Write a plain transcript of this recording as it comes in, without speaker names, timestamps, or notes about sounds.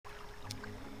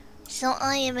So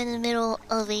I am in the middle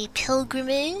of a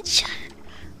pilgrimage.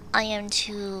 I am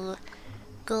to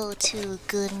go to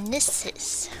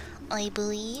Gnosis, I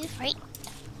believe, right?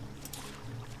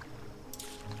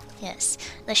 Yes,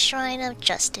 the Shrine of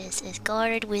Justice is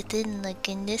guarded within the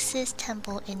Gnosis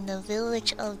Temple in the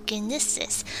village of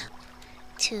Gnosis.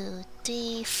 2,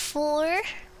 3, 4.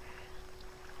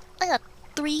 I got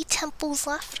 3 temples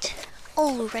left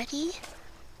already.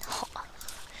 Oh,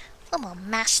 I'm a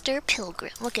master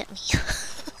pilgrim, look at me.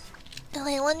 No,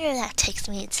 I wonder if that takes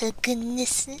me to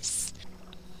Gnosis.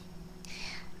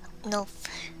 Nope.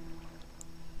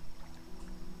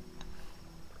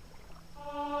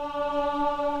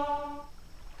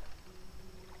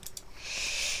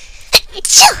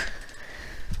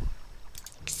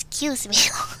 Excuse me.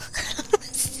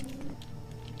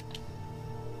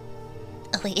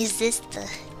 Oh wait, is this the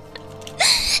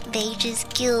Mages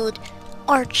Guild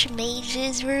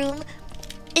Archmage's room?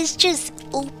 It's just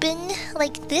open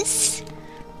like this?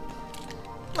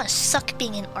 Must suck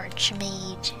being an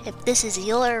Archmage if this is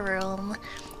your room.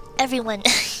 Everyone,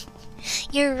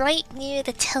 you're right near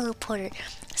the teleporter,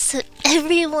 so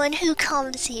everyone who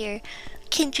comes here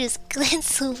can just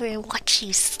glance over and watch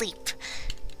you sleep.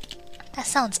 That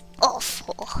sounds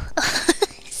awful.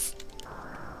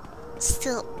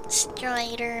 Still,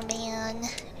 Strider man,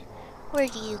 where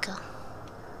do you go?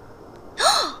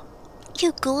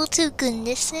 You go to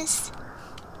Gnosis?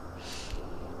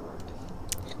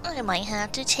 I might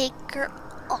have to take your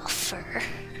offer.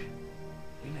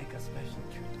 We make a special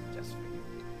treat just for you.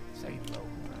 Say hello,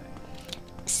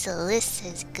 right? So this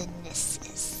is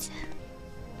Gnosis.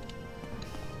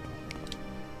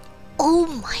 Oh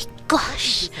my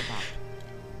gosh!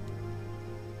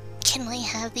 Can I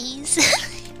have these?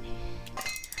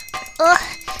 Oh,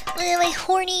 look at my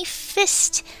horny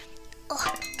fist!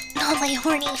 Oh, not my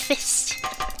horny fist.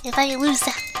 If I lose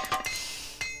that,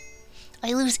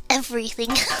 I lose everything.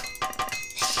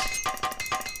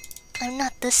 I'm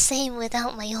not the same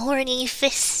without my horny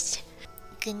fist.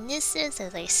 Gnosis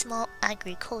is a small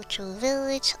agricultural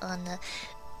village on the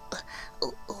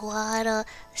Wada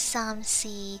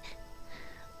Samsi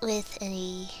with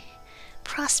a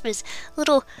prosperous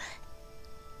little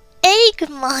egg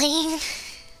mine.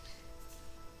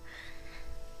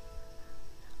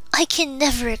 I can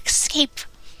never escape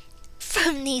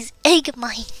from these egg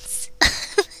mines.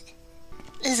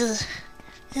 This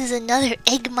is another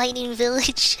egg mining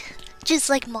village, just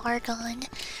like Margon.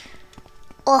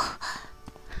 Oh.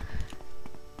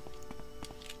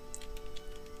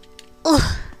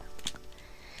 Oh.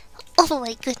 Oh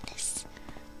my goodness.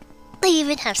 They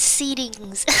even have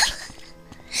seedings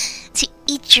to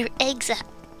eat your eggs at.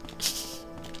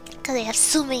 Because they have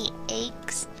so many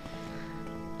eggs.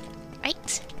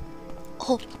 Right?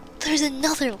 Oh, there's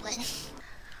another one.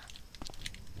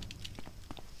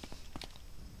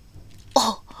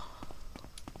 Oh.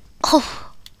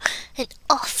 Oh. An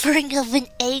offering of an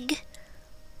egg.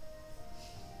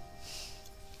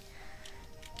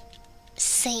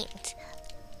 Saint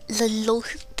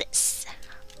Lelothus.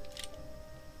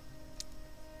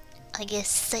 I guess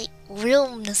Saint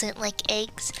Realm doesn't like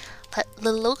eggs, but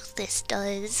Lelothus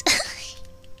does.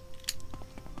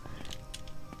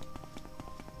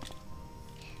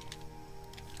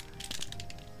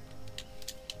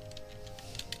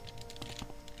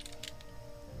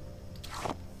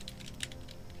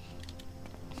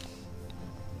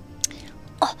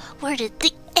 Oh, where did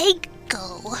the egg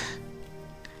go?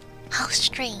 How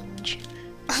strange.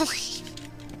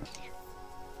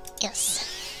 Yes.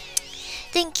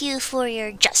 Thank you for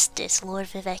your justice, Lord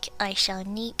Vivek. I shall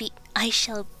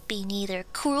be neither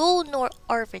cruel nor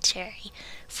arbitrary.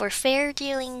 For fair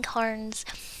dealing for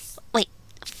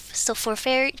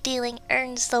fair dealing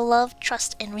earns the love,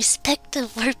 trust, and respect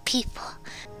of our people.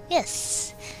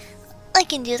 Yes, I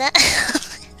can do that.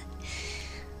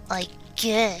 I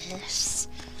guess.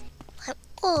 I'm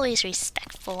always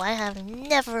respectful. I have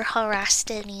never harassed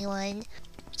anyone.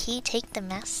 Can you take the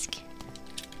mask?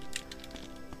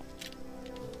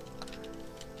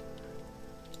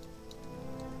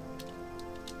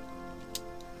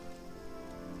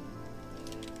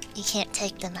 You can't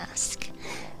take the mask.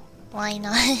 Why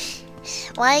not?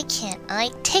 Why can't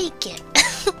I take it?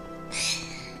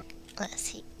 Let's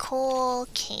see. Coal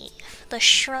Cave. The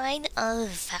Shrine of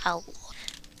Vow.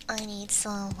 I need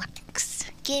some wax.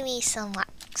 Give me some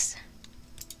wax.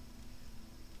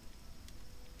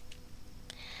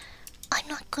 I'm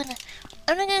not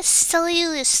gonna sell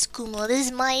you this skooma. This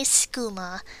is my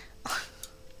skooma.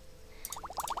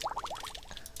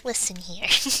 Listen here.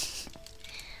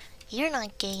 You're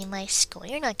not getting my skooma.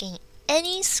 You're not getting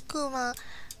any skooma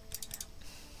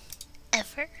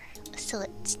ever. So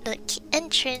the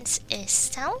entrance is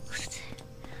south,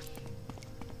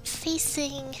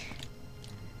 facing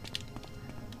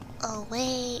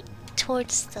away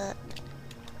towards the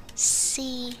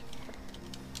sea.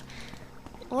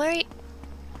 What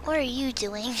are you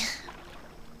doing?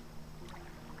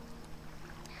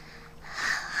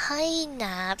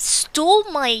 Hainab stole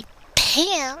my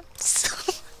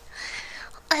pants.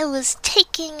 I was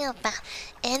taking a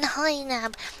bath and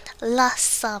Hainab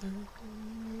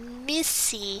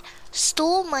Missy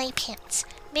stole my pants.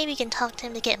 Maybe you can talk to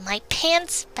him to get my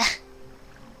pants back.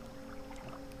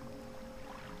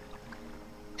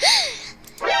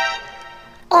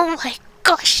 Oh my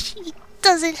gosh, he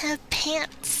doesn't have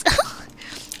pants.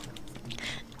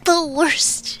 The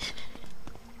worst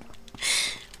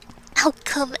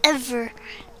outcome ever.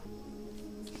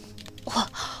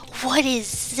 What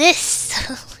is this?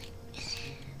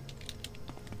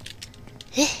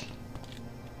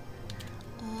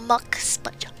 Muck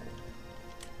sponge.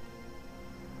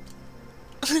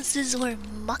 This is where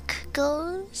muck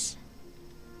goes?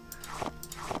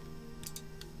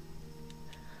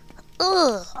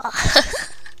 Ugh.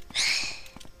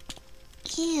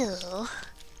 Ew.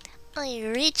 I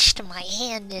reached my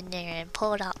hand in there and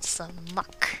pulled out some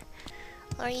muck.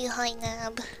 Are you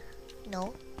Hainab?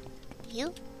 No.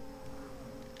 You?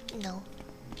 No.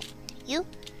 You?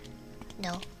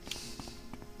 No.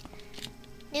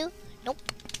 You? Nope.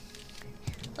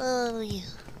 Oh, you.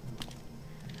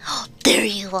 Oh, there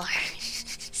you are.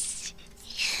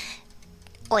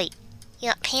 Wait, you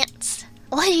got pants?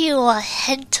 Why do you want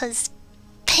Hentus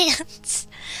pants?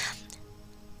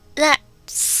 That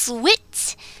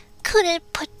Swit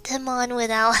couldn't put them on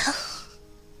without.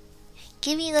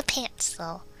 Give me the pants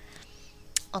though.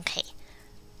 Okay.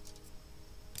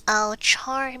 I'll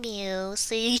charm you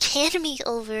so you hand me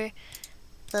over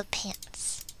the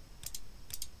pants.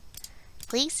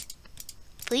 Please?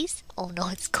 Please? Oh no,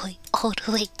 it's going all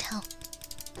the way down.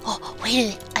 Oh, wait a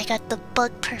minute. I got the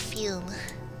bug perfume.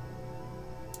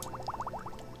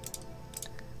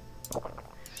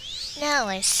 Now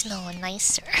I smell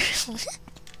nicer.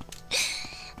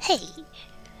 Hey.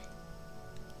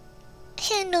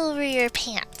 Hand over your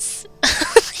pants.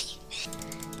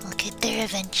 I'll get there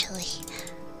eventually.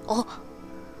 Oh.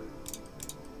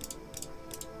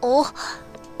 Oh.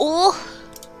 Oh.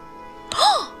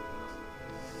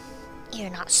 You're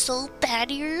not so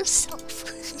bad yourself.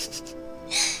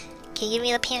 Can you give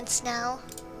me the pants now?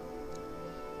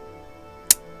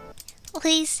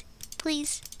 Please.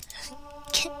 Please.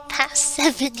 Get past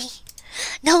 70.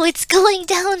 No, it's going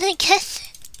down again.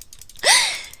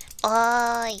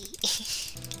 Oi.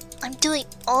 I'm doing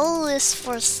all this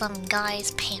for some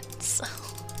guy's pants.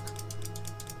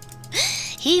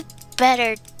 He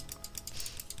better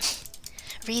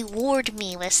reward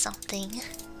me with something.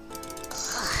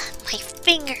 My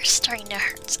finger's starting to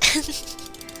hurt.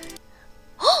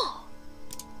 Oh!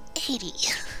 80.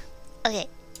 Okay,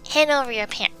 hand over your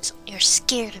pants. You're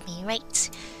scared of me, right?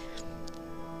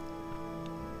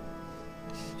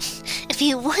 If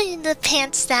you wanted the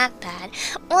pants that bad,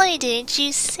 why didn't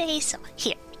you say so?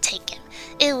 Here, take him.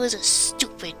 It was a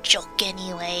stupid joke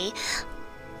anyway.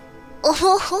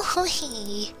 Oh,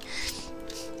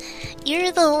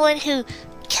 you're the one who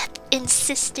kept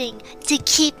insisting to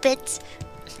keep it.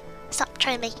 Stop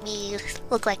trying to make me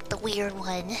look like the weird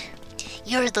one.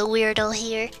 You're the weirdo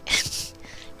here.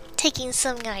 Taking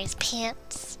some guy's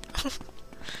pants.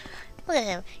 Look at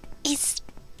him. He's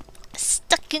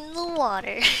stuck in the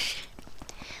water.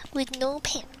 With no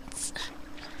pants.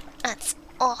 That's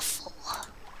awful.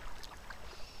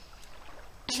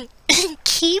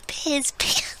 Keep his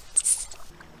pants.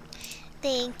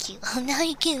 Thank you. Now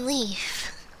you can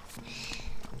leave.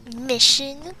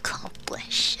 Mission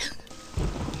accomplished.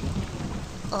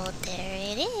 Oh, there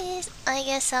it is. I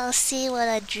guess I'll see what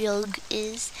a drug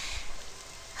is.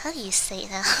 How do you say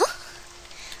that?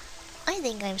 I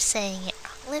think I'm saying it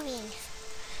wrong. Let me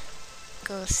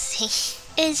go see.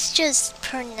 It's just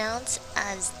pronounced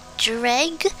as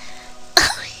dreg.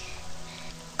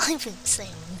 I've been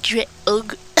saying dreg.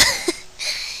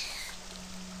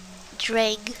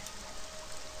 Dreg.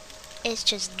 It's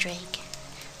just dreg.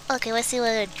 Okay, let's see what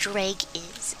a dreg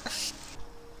is.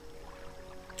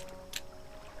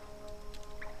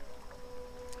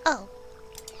 Oh.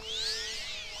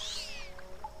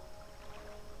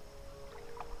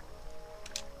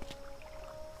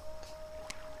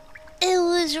 It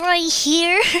was right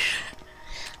here.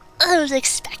 I was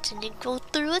expecting to go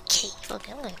through a cave.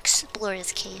 Okay, I'm gonna explore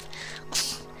this cave.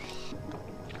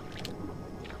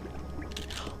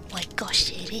 Oh my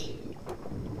gosh, it is.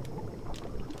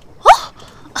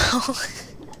 Oh!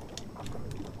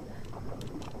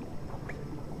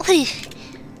 Wait,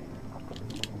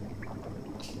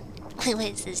 what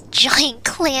is this giant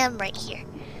clam right here?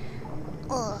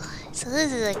 Oh, so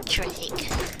this is a drake.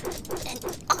 An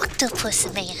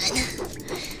octopus man.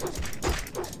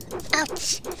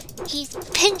 Ouch! He's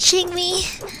pinching me!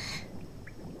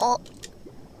 Oh.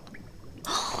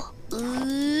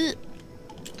 Ooh.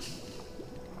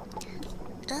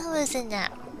 That wasn't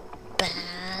that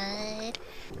bad.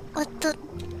 What the?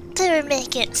 They were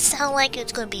making it sound like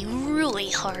it's gonna be really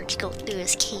hard to go through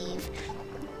this cave.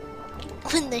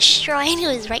 When the shrine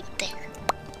was right there.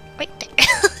 Right there.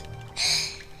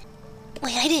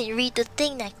 Wait, I didn't read the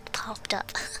thing that popped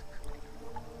up.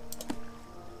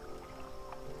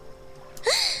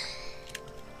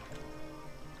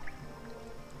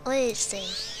 What did it say?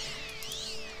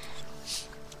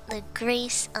 The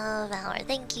grace of valor.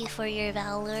 Thank you for your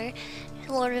valor,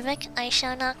 Lord Vivek. I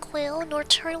shall not quail nor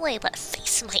turn away, but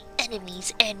face my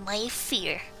enemies and my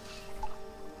fear.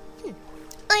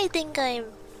 I think I'm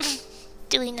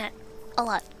doing that a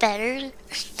lot better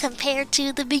compared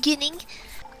to the beginning.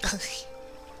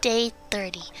 Day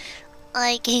 30.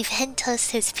 I gave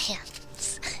Hentus his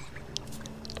pants.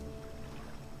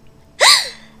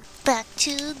 Back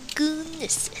to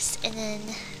Goonisis, and then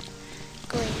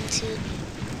going to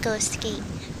Ghostgate.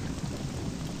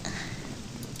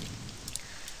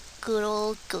 Good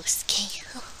old Ghostgate.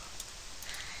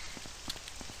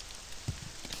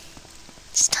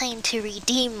 It's time to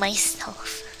redeem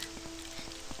myself.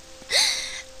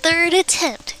 Third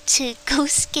attempt to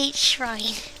Ghostgate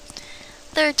Shrine.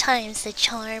 Third time's the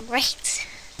charm, right?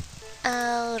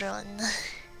 Out on.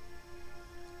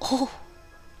 Oh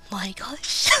my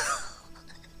gosh.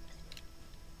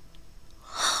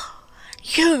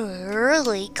 You're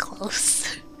really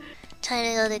close. Time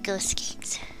to go to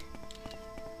Ghostgate.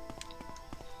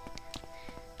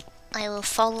 I will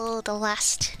follow the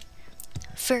last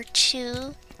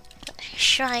virtue,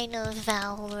 Shrine of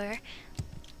Valor.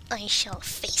 I shall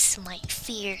face my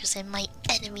fears and my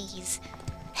enemies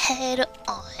head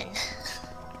on.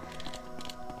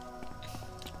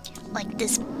 Like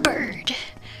this bird.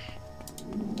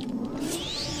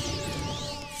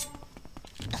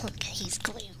 Okay, he's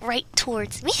going right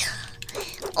towards me.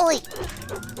 Oi!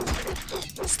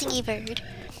 Stingy bird.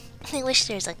 I wish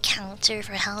there's a counter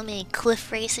for how many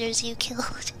cliff racers you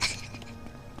killed.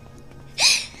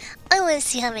 I want to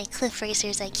see how many cliff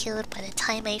racers I killed by the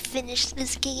time I finish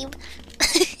this game.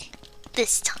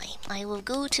 This time, I will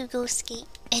go to Ghostgate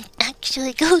and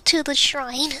actually go to the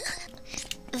shrine.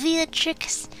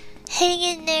 Viatrix, hang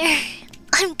in there.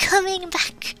 I'm coming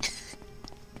back.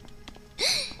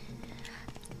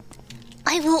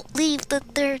 I won't leave the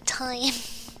third time.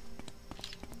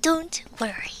 Don't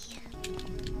worry.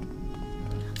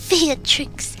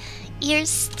 Viatrix, you're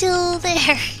still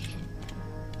there.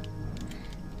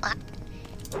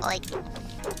 Like...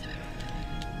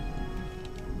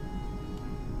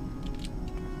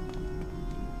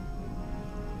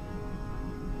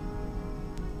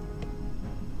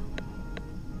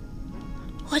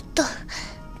 What the...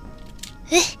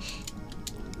 Eh?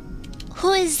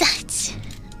 Who is that?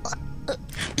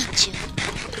 Eat you.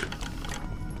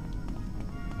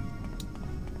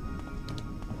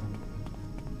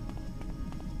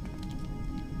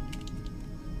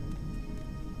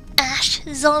 Ash,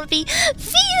 zombie,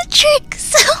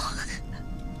 Viatrix!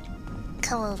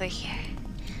 Come over here.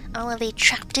 I want to be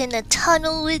trapped in a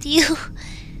tunnel with you.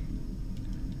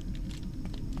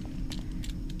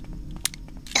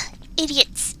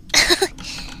 Idiots.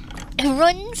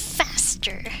 Run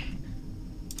faster.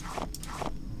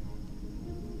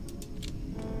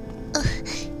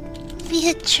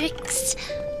 Viatrix.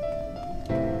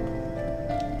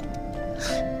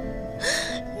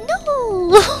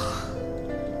 No.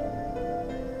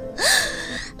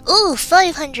 Oh,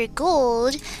 500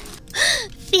 gold.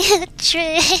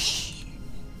 Viatrix.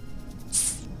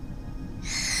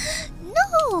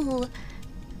 No.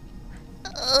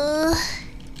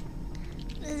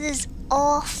 This is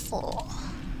awful.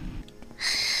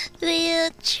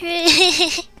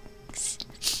 Viatrix.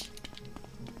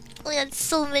 We had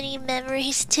so many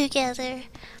memories together.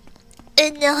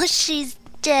 And now she's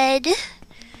dead.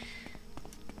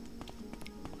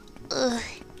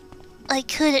 I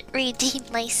couldn't redeem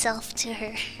myself to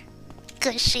her.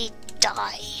 'Cause she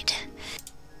died.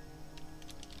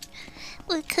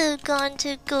 We could have gone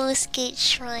to Ghostgate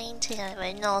Shrine together,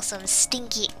 but no, some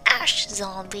stinky ash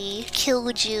zombie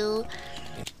killed you.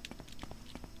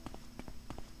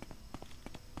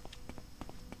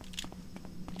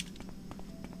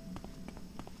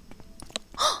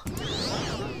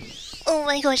 Oh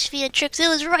my gosh, Viatrix, it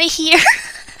was right here!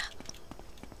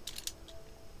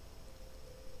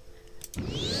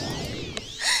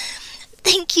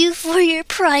 you for your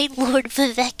pride, Lord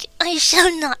Vivek. I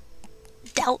shall not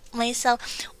doubt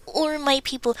myself, or my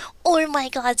people, or my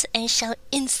gods, and shall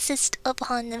insist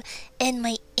upon them and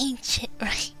my ancient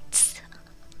rights.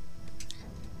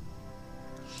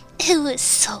 It was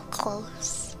so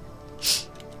close,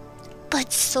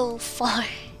 but so far.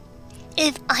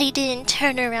 If I didn't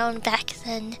turn around back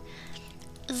then,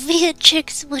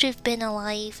 Viatrix would have been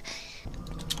alive.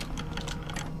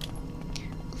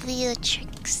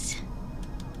 Viatrix,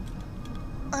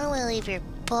 I want to leave your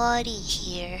body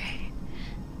here.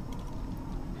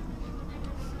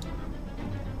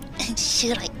 And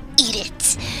should I eat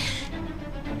it?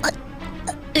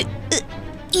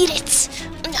 Eat it!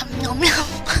 Nom nom nom!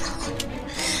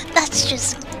 That's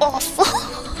just awful!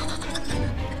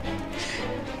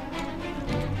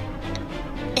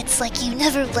 It's like you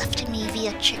never left me,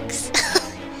 Viatrix.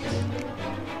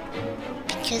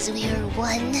 Because we are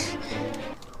one.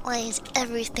 Why is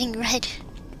everything red?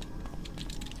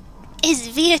 Is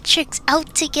Viatrix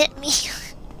out to get me?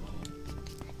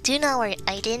 Do not worry,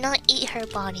 I did not eat her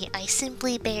body, I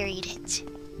simply buried it.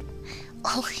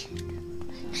 Oh,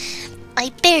 I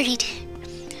buried it.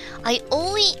 I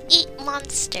only eat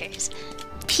monsters.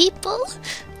 People,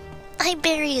 I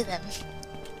bury them.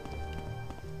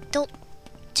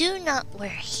 Do not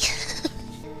worry.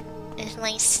 If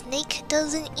my snake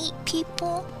doesn't eat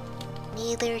people,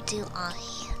 neither do I.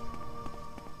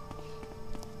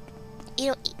 You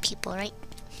don't eat people, right?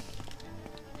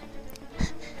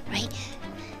 Right?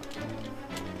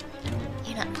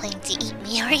 You're not planning to eat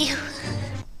me, are you?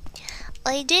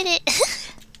 I did it!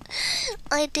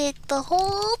 I did the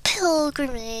whole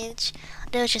pilgrimage.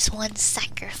 There was just one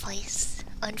sacrifice,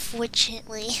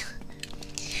 unfortunately.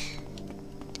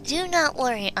 Do not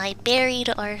worry, I buried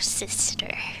our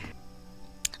sister.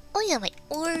 Oh yeah, my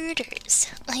orders.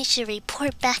 I should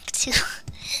report back to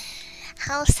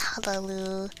House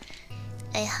Halalu.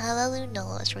 Halalu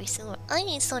knows recently. I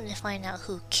need someone to find out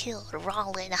who killed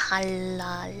Rollin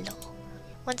Halalo.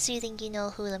 Once you think you know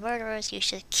who the murderer is, you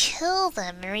should kill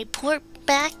them and report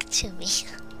back to me.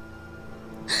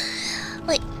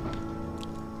 Wait.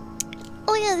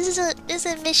 Oh yeah, this is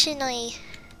a mission I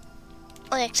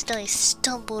accidentally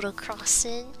stumbled across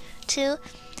into.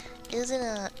 It was in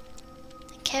a... I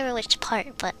can't remember which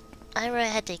part, but I remember I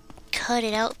had to cut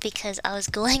it out because I was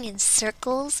going in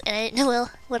circles and I didn't know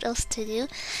what else to do.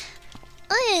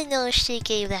 I didn't know she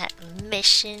gave that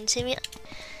mission to me.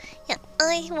 Yeah,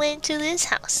 I went to this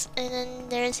house and then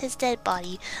there's his dead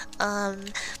body.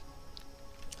 Don't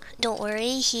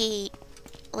worry, he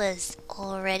was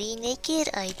already naked.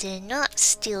 I did not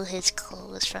steal his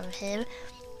clothes from him.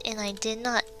 And I did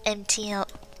not empty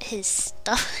out his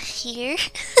stuff here.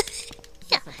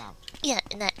 Yeah,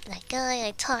 and that guy,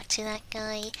 I talked to that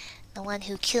guy, the one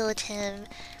who killed him,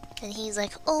 and he's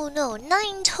like, oh no,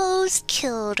 Nine Toes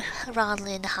killed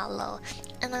Rodlin Hollow.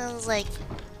 And I was like,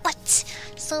 what?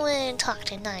 So I went and talked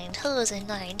to Nine Toes, and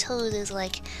Nine Toes is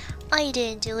like, I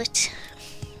didn't do it.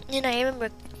 And I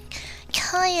remember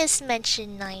Caius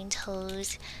mentioned Nine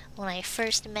Toes when I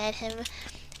first met him.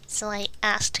 So I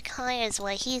asked Caius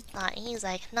what he thought, and he's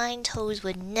like, Nine Toes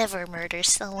would never murder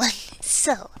someone.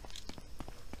 So,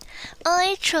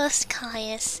 I trust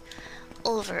Caius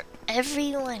over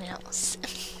everyone else.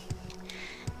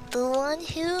 The one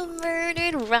who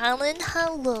murdered Rollin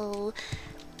Hollow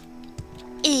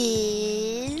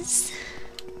is...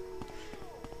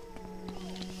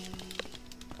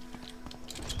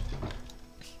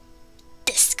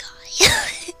 this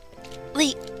guy.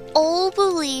 They all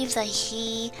believe that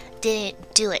he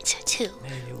didn't do it, too.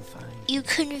 You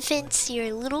convince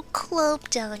your little club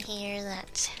down here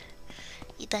that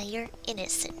you're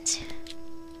innocent.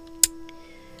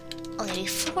 Okay,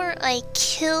 before I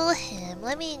kill him,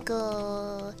 let me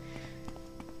go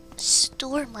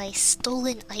store my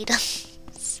stolen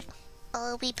items.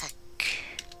 I'll be back.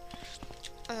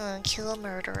 Kill a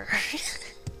murderer.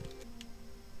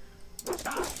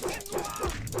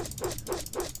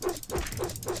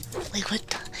 Wait, what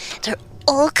the? They're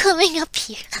all coming up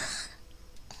here.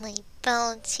 My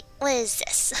bounty. What is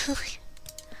this?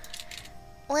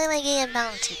 Why am I getting a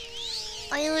bounty?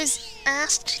 I was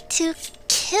asked to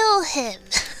kill him.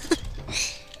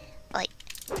 Like.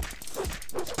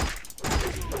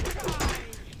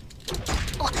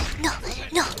 Oh, no,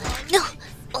 no, no.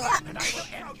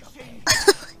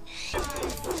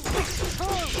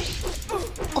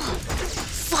 Oh,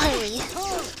 finally.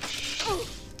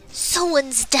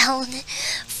 Someone's down.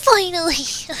 Finally.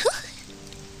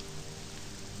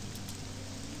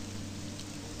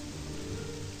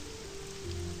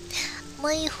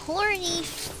 My horny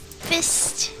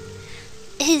fist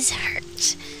is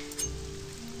hurt.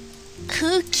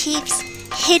 Who keeps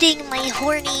hitting my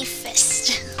horny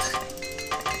fist?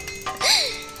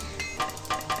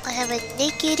 I have a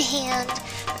naked hand,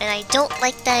 and I don't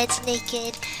like that it's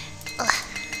naked. Ugh.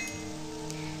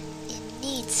 It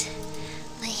needs...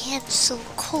 My hand's so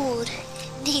cold.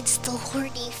 It needs the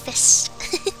horny fist.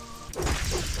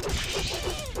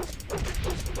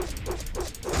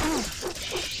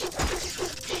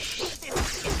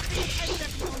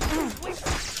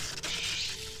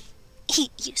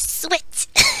 You sweat.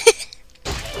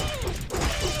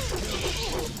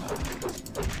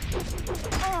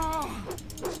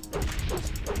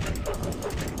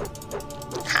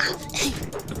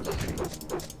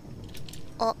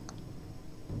 Oh.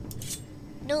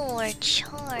 No more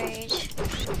charge.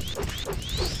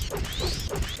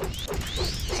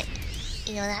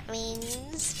 You know what that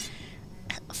means?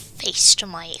 Face to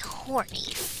my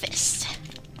horny fist.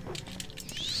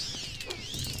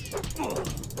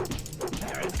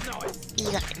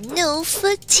 You got no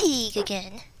fatigue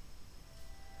again.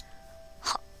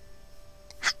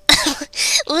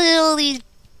 Look at all these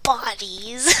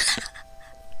bodies.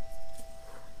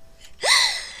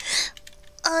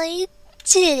 I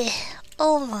did it.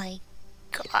 Oh my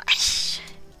gosh.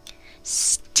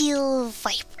 Steel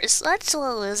vipers. That's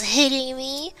what was hitting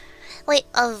me. Wait,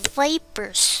 a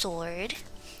viper sword?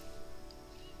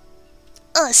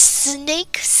 A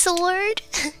snake sword?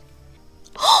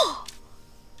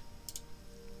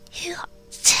 You got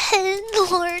 10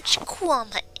 large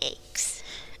Kwama eggs.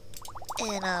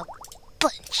 And a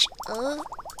bunch of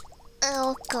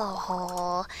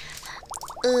alcohol.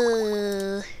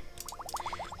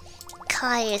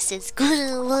 Caius is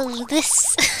gonna love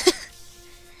this.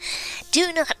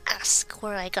 Do not ask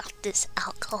where I got this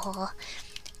alcohol.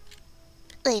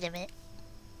 Wait a minute.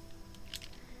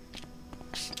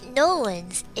 No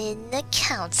one's in the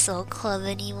council club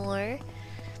anymore.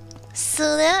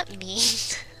 So that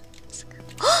means...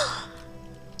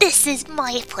 This is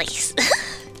my place.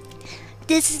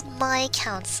 This is my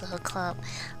council club.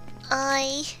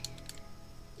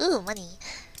 Ooh, money.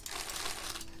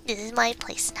 This is my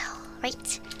place now, right?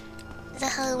 Is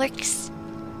that how it works?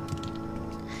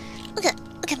 Look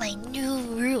at my new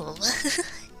room.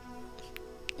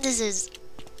 This is...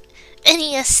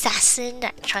 Any assassin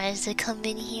that tries to come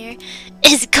in here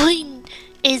is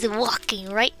walking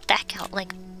right back out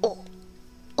like, oh,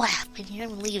 what happened here?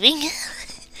 I'm leaving.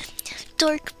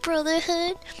 Dark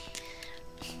Brotherhood.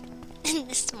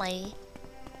 This is my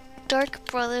Dark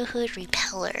Brotherhood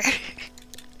repeller.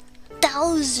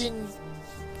 1,000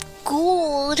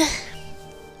 gold.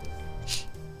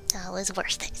 That was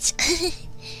worth it.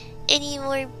 Any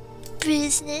more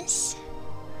business?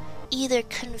 Either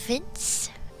convince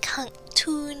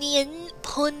Cantunian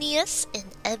Ponius and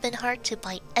Ebonheart to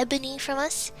buy ebony from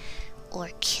us, or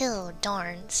kill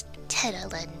Darn's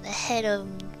Tedalin, the head of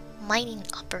mining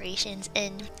operations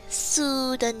in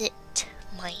Sudanit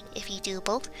mine. If you do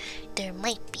both, there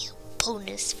might be a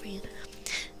bonus for you.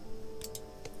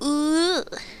 Ooh,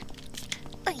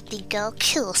 I think I'll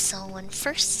kill someone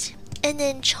first, and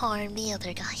then charm the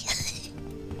other guy.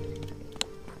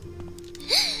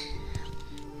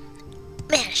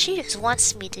 Man, she just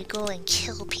wants me to go and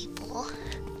kill people.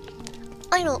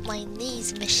 I don't mind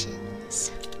these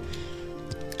missions.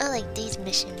 I like these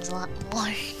missions a lot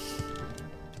more.